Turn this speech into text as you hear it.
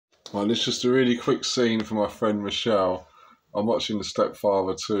Well, it's just a really quick scene for my friend Michelle. I'm watching the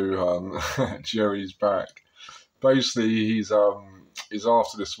Stepfather 2. Jerry's back. Basically, he's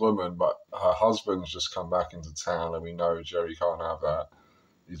after this woman, but her husband's just come back into town, and we know Jerry can't have that.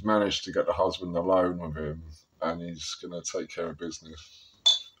 He's managed to get the husband alone with him, and he's gonna take care of business.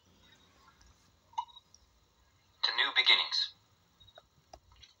 To new beginnings.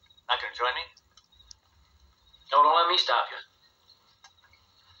 Not gonna join me? No, don't let me stop you.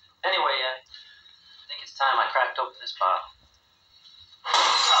 Anyway, I think it's time I cracked open this bottle.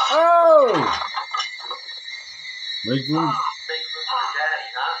 Oh! Make room. Big room for daddy,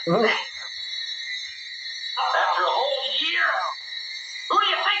 huh? After a whole year? Who do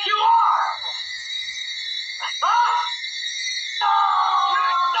you think you are? Huh?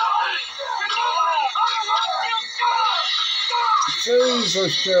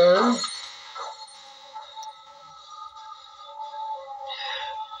 Jesus, Jerry.